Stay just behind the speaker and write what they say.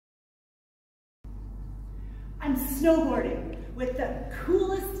I'm snowboarding with the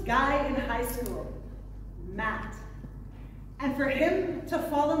coolest guy in high school, Matt. And for him to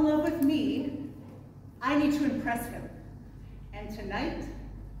fall in love with me, I need to impress him. And tonight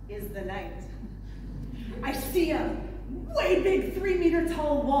is the night. I see a way big 3-meter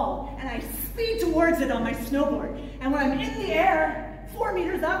tall wall, and I speed towards it on my snowboard. And when I'm in the air, 4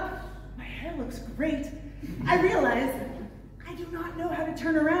 meters up, my hair looks great. I realize I do not know how to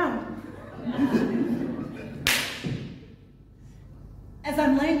turn around. As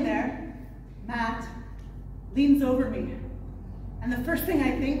I'm laying there, Matt leans over me, and the first thing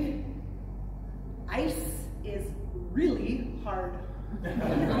I think, ice is really hard.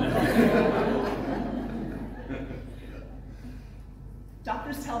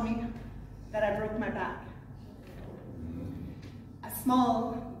 Doctors tell me that I broke my back. A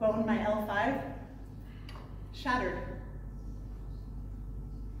small bone, my L5, shattered,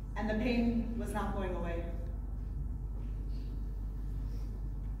 and the pain was not going away.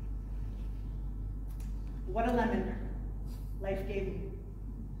 What a lemon life gave me.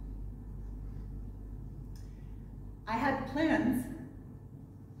 I had plans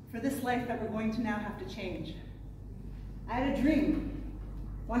for this life that we're going to now have to change. I had a dream.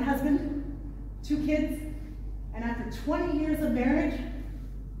 1 husband, 2 kids, and after 20 years of marriage,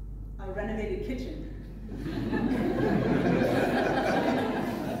 a renovated kitchen.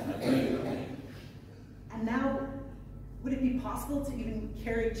 And now, would it be possible to even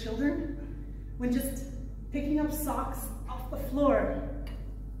carry children when just picking up socks off the floor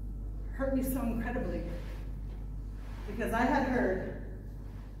hurt me so incredibly? Because I had heard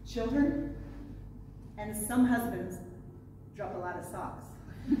children and some husbands drop a lot of socks.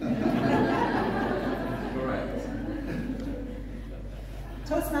 Correct.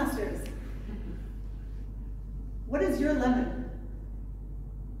 Toastmasters, what is your lemon?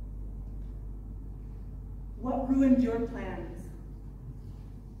 What ruined your plans?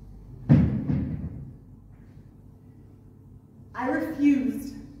 I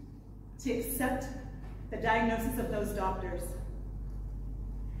refused to accept the diagnosis of those doctors.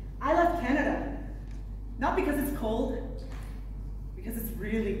 I left Canada, not because it's cold, because it's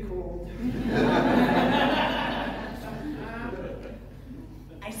really cold.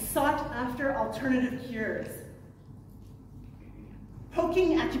 I sought after alternative cures,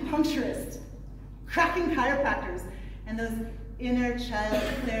 poking acupuncturists, cracking chiropractors, and those inner child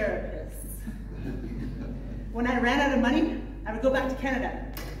therapists. When I ran out of money, I would go back to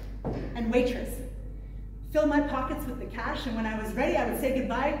Canada and waitress, fill my pockets with the cash, and when I was ready, I would say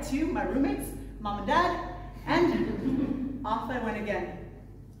goodbye to my roommates, mom and dad, and off I went again,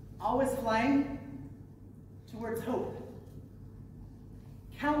 always flying towards hope.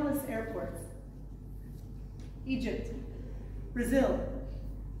 Countless airports, Egypt, Brazil.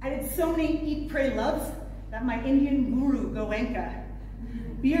 I did so many eat, pray, loves that my Indian guru, ꜱᴏᴜʀ,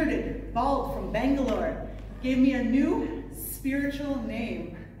 bearded, bald from Bangalore, gave me a new spiritual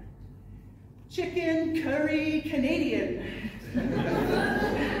name. Chicken Curry Canadian.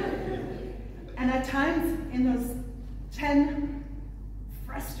 And at times in those 10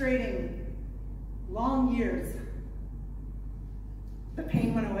 frustrating, long years, the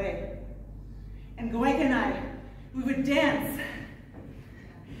pain went away. And ꜱᴏᴜʀ and I, we would dance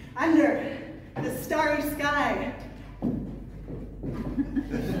under the starry sky.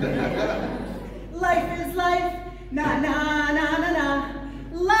 Life is life, na na na na na.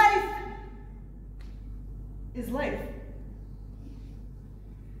 Life is life.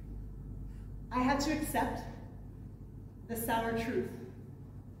 I had to accept the sour truth.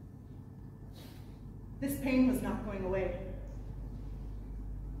 This pain was not going away.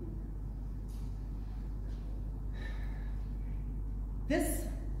 This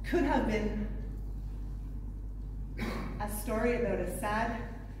could have been a story about a sad,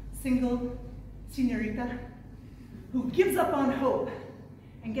 single señorita who gives up on hope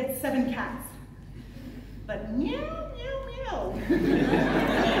and gets 7 cats. But meow, meow, meow.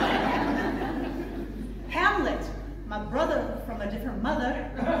 Hamlet, my brother from a different mother,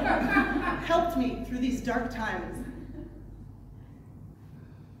 helped me through these dark times.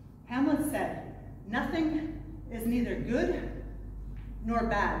 Hamlet said, "Nothing is neither good nor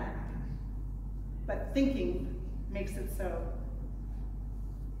bad, but thinking makes it so."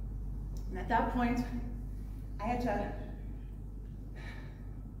 And at that point, I had to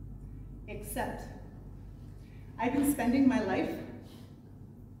accept. I've been spending my life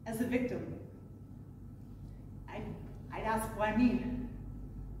as a victim. I'd ask, why me?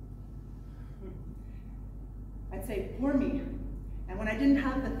 I'd say, poor me. And when I didn't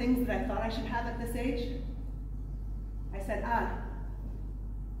have the things that I thought I should have at this age, I said,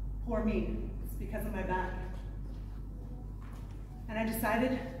 poor me, it's because of my back. And I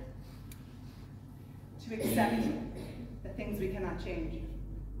decided to accept the things we cannot change.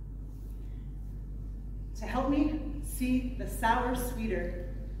 To help me see the sour sweeter,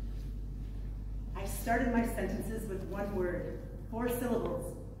 I started my sentences with one word, 4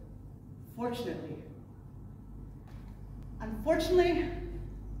 syllables, fortunately. Unfortunately,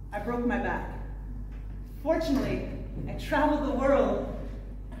 I broke my back. Fortunately, I traveled the world.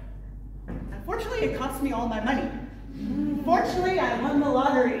 Unfortunately, it cost me all my money. Fortunately, I won the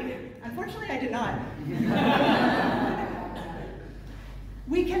lottery. Unfortunately, I did not.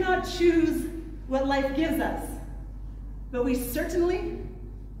 We cannot choose what life gives us, but we certainly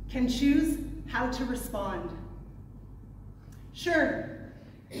can choose how to respond. Sure,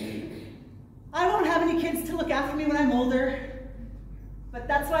 I won't have any kids to look after me when I'm older, but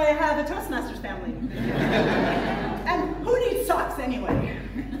that's why I have a Toastmasters family. And who needs socks anyway?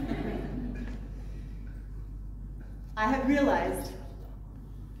 I have realized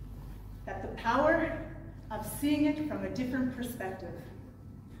that the power of seeing it from a different perspective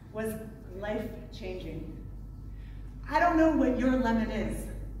was life-changing. I don't know what your lemon is.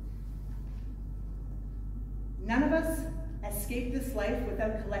 None of us escape this life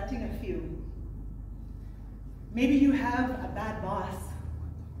without collecting a few. Maybe you have a bad boss.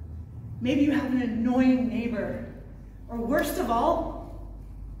 Maybe you have an annoying neighbor. Or worst of all,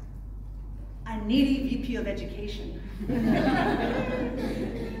 a needy VP of education.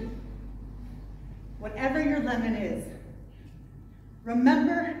 Whatever your lemon is,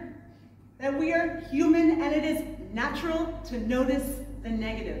 remember that we are human and it is natural to notice the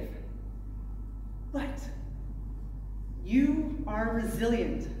negative. But you are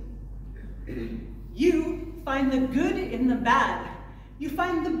resilient. You find the good in the bad. You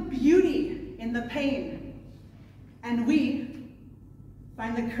find the beauty in the pain. And we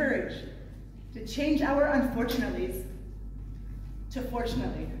find the courage to change our unfortunatelies to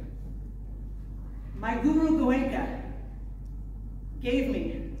fortunately. My guru ꜱᴜᴜ gave me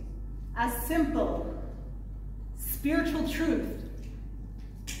a simple, spiritual truth.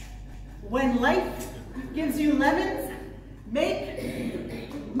 When life gives you lemons, make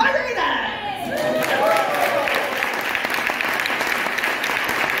margaritas!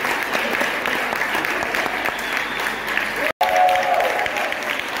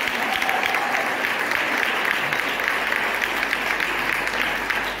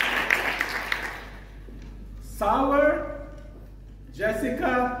 Sour,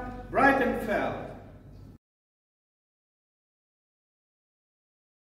 Jessica Breitenfeld.